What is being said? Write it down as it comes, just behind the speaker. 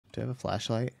Do I have a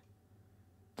flashlight?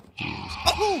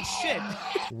 Oh shit!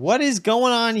 What is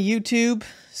going on, YouTube?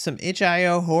 Some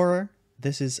itch.io horror.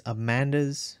 This is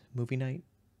Amanda's movie night.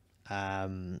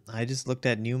 I just looked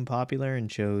at new and popular and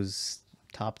chose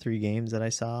top 3 games that I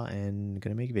saw and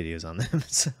gonna make videos on them.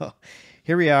 So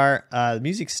here we are. The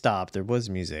music stopped. There was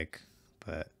music,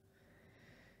 but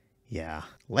yeah.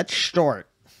 Let's start.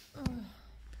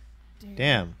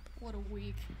 Damn. What a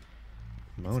week.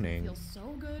 Moaning. It feels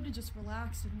so good to just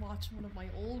relax and watch one of my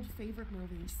old favorite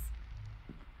movies.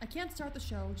 I can't start the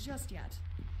show just yet.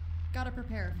 Gotta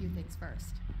prepare a few things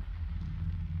first.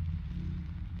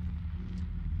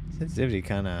 Sensitivity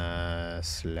kinda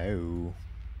slow.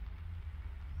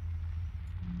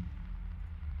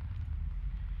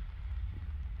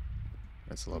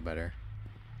 That's a little better.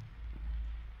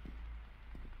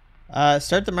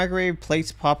 Start the microwave,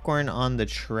 place popcorn on the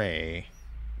tray.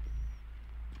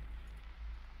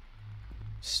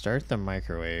 Start the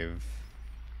microwave.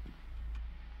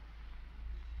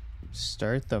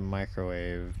 Start the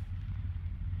microwave.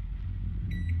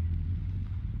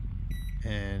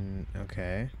 And,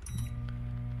 okay.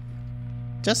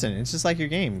 Justin, it's just like your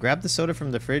game. Grab the soda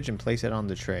from the fridge and place it on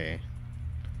the tray.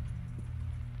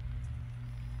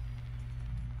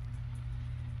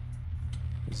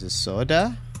 Is this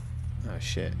soda? Oh,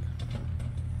 shit.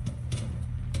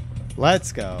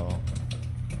 Let's go.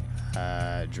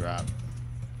 Drop.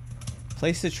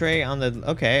 Place the tray on the...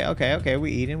 Okay.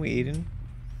 We eating.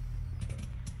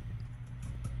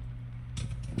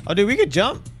 Oh, dude, we could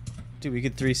jump. Dude, we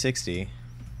could 360.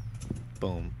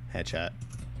 Boom. Headshot.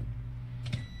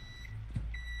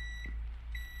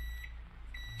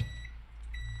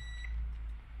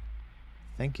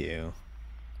 Thank you.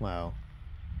 Wow.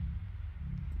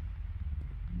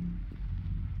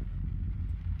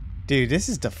 Dude, this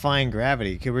is defying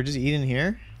gravity. Okay, we're just eating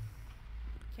here?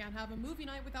 Can't have a movie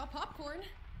night without popcorn.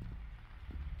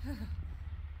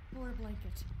 Or a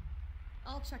blanket.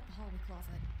 I'll check the hallway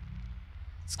closet.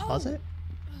 This closet?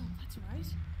 Oh, that's right.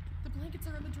 The blankets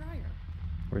are in the dryer.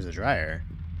 Where's the dryer?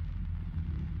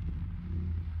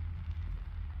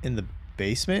 In the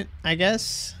basement, I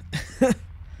guess?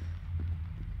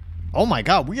 Oh my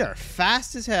god, we are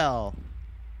fast as hell.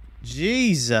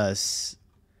 Jesus.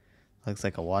 Looks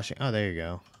like a washing. Oh, there you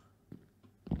go.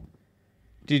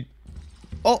 Dude.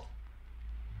 Oh.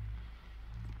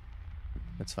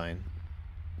 That's fine.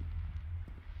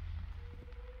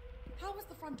 How was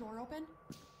the front door open?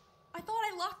 I thought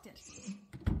I locked it.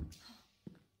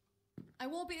 I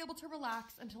won't be able to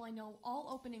relax until I know all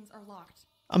openings are locked.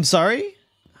 I'm sorry?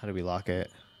 How do we lock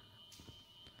it?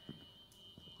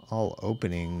 All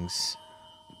openings.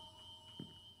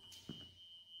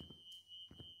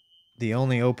 The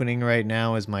only opening right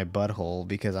now is my butthole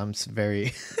because I'm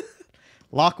very...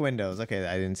 Lock windows. Okay,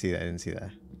 I didn't see that.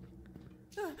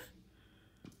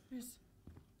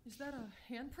 Is that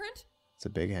a handprint? It's a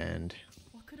big hand.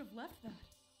 What could have left that?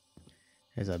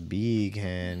 There's a big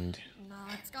hand.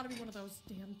 Nah, it's gotta be one of those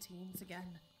damn teens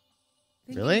again.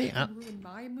 Really? They can ruin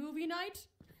my movie night?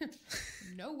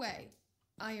 No way.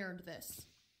 I earned this.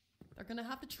 They're gonna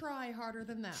have to try harder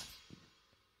than that.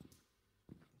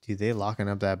 Dude, they locking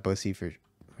up that bussy for...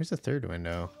 Where's the third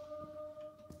window?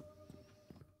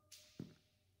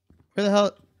 Where the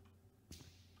hell...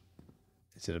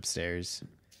 Is it upstairs?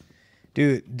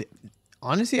 Dude,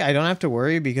 honestly, I don't have to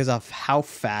worry because of how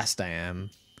fast I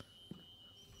am.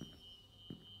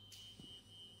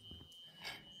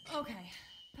 Okay,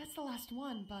 that's the last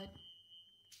one, but...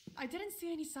 I didn't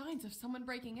see any signs of someone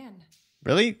breaking in.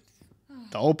 Really?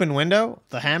 The open window?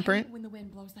 The I hate handprint? when the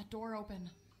wind blows that door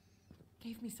open.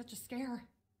 Gave me such a scare.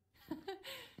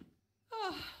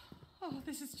 Oh,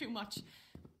 this is too much.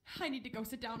 I need to go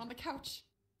sit down on the couch.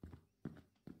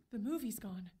 The movie's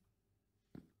gone.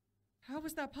 How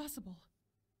was that possible?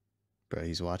 Bro,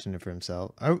 he's watching it for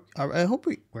himself. I hope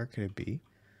we... Where could it be?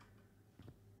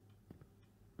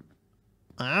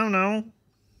 I don't know.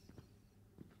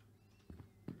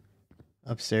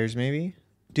 Upstairs, maybe?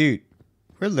 Dude,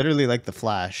 we're literally like the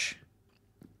Flash.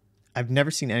 I've never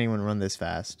seen anyone run this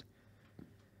fast.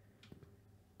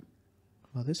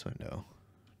 Well, this window.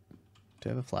 Do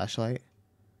I have a flashlight?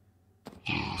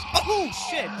 Oh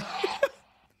shit!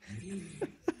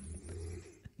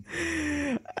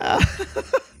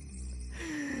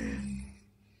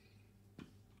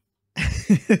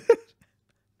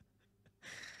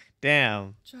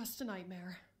 Damn. Just a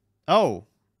nightmare. Oh.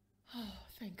 Oh,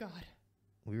 thank God.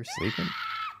 We were sleeping?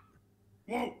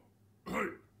 Whoa! Hey!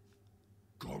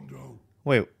 Calm down.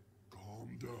 Wait.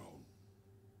 Calm down.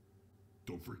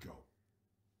 Don't freak out.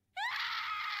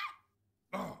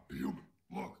 Ah, Ah, human,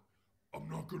 look, I'm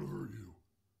not gonna hurt you.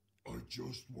 I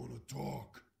just want to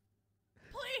talk.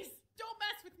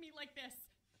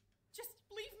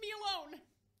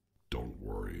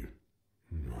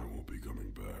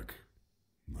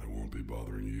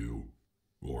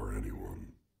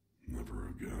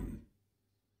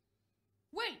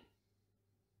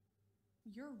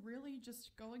 You're really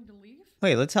just going to leave?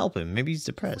 Wait, let's help him. Maybe he's Just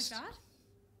depressed. like that?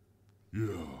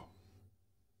 Yeah.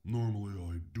 Normally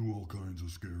I do all kinds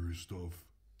of scary stuff.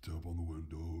 Tap on the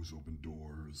windows, open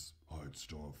doors, hide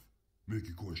stuff, make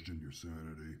you question your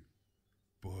sanity.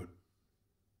 But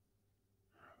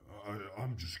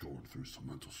I'm just going through some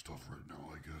mental stuff right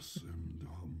now, I guess, and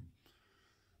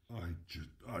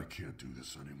I can't do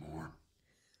this anymore.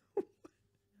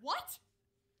 What?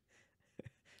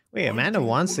 Wait, I Amanda don't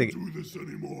wants to. wanna do this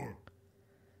anymore.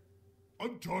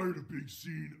 I'm tired of being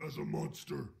seen as a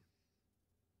monster.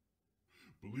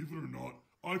 Believe it or not,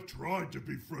 I've tried to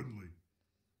be friendly.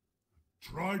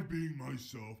 Tried being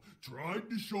myself, tried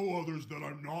to show others that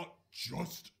I'm not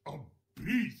just a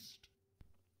beast.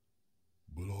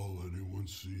 But all anyone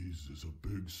sees is a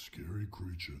big scary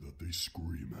creature that they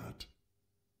scream at.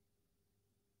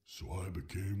 So I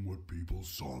became what people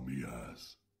saw me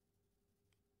as.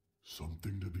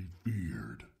 Something to be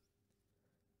feared.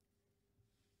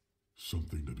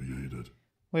 Something to be hated.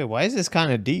 Wait, why is this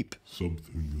kind of deep?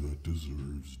 Something that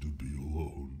deserves to be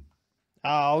alone.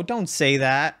 Oh, don't say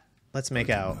that. Let's make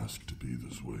I out. didn't ask to be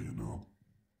this way, you know.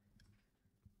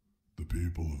 The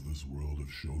people of this world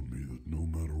have shown me that no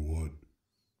matter what,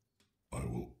 I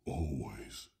will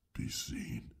always be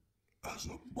seen as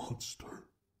a monster.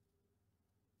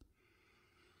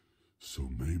 So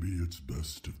maybe it's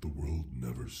best if the world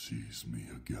never sees me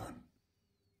again.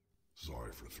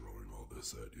 Sorry for throwing all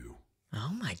this at you.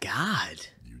 Oh my god.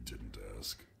 You didn't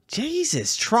ask.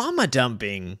 Jesus, trauma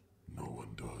dumping. No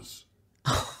one does.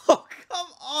 Oh, come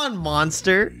on,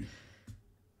 monster.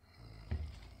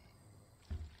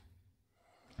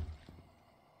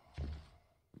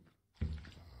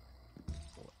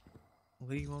 What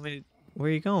do you want me to... Where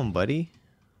are you going, buddy?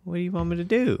 What do you want me to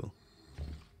do?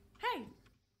 Hey!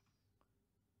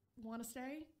 Wanna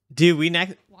stay? Dude,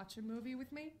 Watch a movie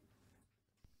with me?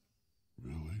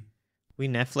 Really? we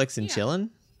Netflix and Yeah. chillin'?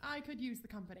 I could use the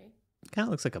company. Kind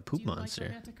of looks like a poop Do you monster. like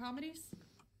romantic comedies?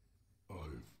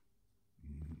 I've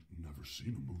never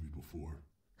seen a movie before.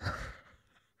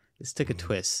 This took a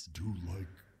twist. Do like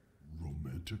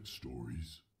romantic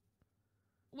stories?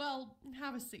 Well,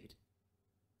 have a seat.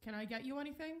 Can I get you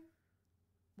anything?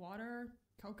 Water?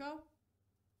 Cocoa?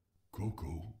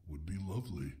 Coco would be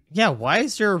lovely. Yeah, why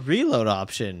is there a reload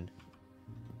option?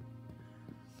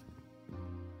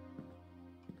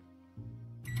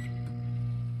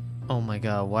 Oh my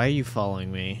god, why are you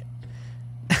following me?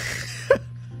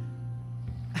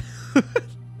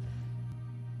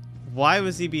 Why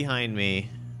was he behind me?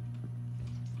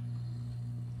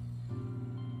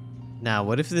 Now,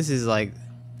 what if this is like...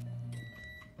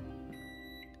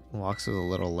 Walks with a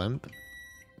little limp?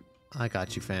 I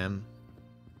got you, fam.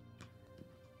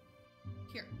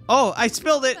 Here. Oh, I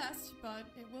spilled it! Best, but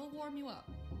it will warm you up.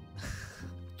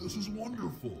 This is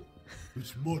wonderful.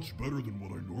 It's much better than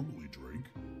what I normally drink.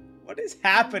 What is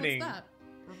happening? What's that?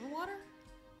 River water?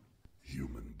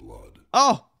 Human blood.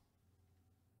 Oh!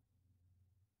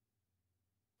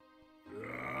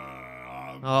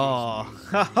 Oh.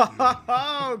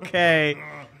 Okay.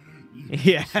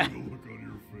 Yeah. See the look on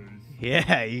your face.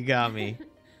 Yeah, you got me.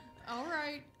 All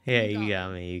right. Yeah, you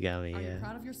got me. You got me, Are you yeah.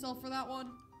 proud of yourself for that one?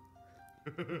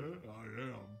 I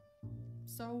am.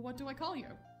 So what do I call you?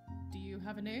 Do you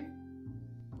have a name?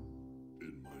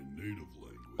 In my native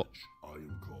language, I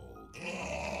am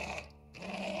called.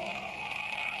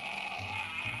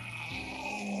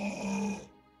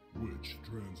 Which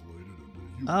translated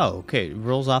into human. Oh, okay.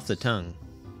 Rolls off the tongue.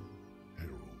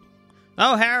 Harold.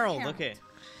 Oh, Harold. Harold. Okay.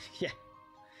 Yeah.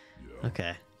 Yeah.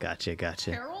 Okay. Gotcha,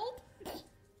 gotcha. Harold?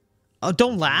 Oh,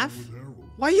 don't laugh. With Harold.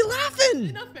 Why are you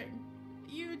laughing? Nothing.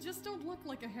 You just don't look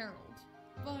like a Harold.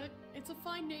 But it's a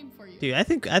fine name for you. Dude, I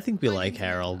think we My like name's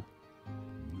Harold.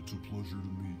 It's a pleasure to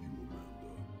meet you,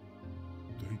 Amanda.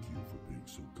 Thank you for being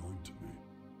so kind to me.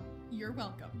 You're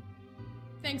welcome.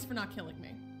 Thanks for not killing me.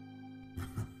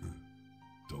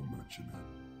 Don't mention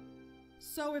it.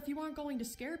 So if you aren't going to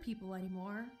scare people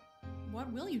anymore,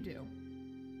 what will you do?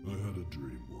 I had a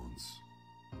dream once.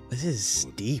 This is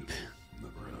but deep. it'll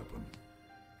never happen.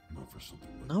 Not for something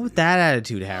like Not with me. that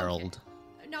attitude, Harold.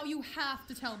 Okay. Now you have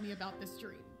to tell me about this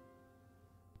dream.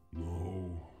 No,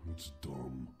 it's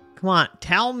dumb. Come on,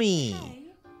 tell me.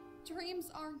 Hey, dreams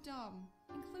aren't dumb,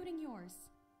 including yours.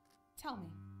 Tell me.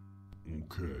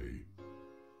 Okay,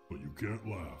 but you can't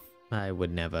laugh. I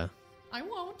would never. I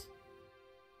won't.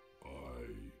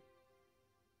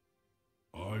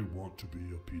 I want to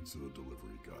be a pizza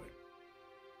delivery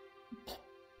guy.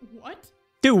 What?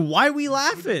 Dude, why are we You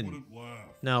laughing? wouldn't laugh.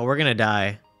 No, we're gonna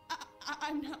die.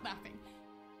 I'm not laughing.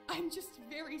 I'm just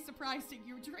very surprised at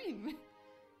your dream.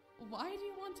 Why do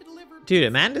you want to deliver? Dude,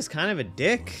 Amanda's kind of a I've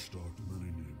dick. stalked many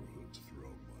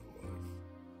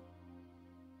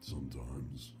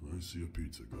see a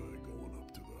pizza guy going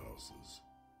up to the houses.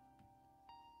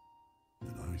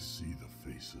 And I see the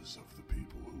faces of the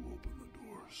people who open the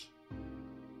doors.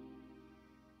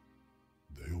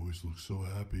 They always look so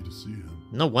happy to see him.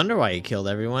 No wonder why he killed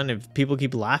everyone. If people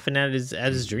keep laughing at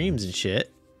his dreams and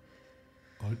shit.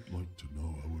 I'd like to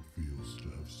know how it feels to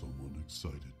have someone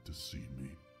excited to see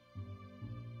me.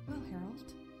 Well,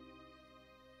 Harold,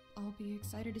 I'll be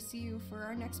excited to see you for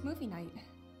our next movie night.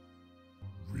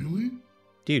 Really?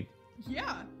 Dude,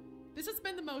 Yeah, this has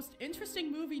been the most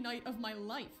interesting movie night of my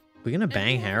life. we gonna bang and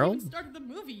we haven't Harold? even started the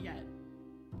movie yet.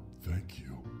 Thank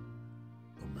you,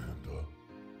 Amanda.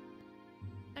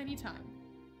 Anytime.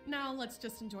 Now let's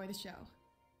just enjoy the show.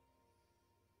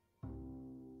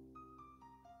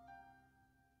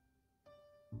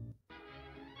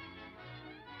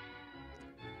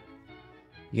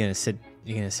 You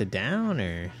gonna sit down,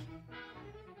 or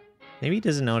maybe he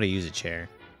doesn't know how to use a chair.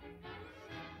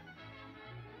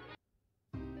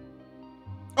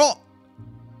 Oh!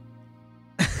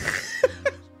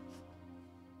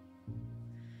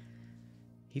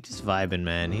 He just vibing,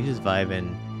 man. He just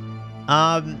vibing.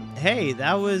 Hey,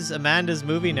 that was Amanda's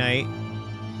movie night.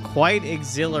 Quite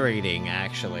exhilarating,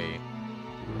 actually.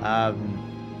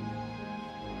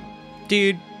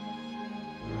 Dude,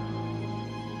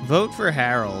 vote for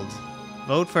Harold.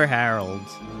 Vote for Harold.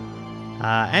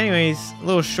 Anyways, a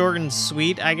little short and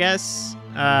sweet, I guess.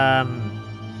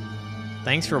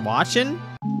 Thanks for watching.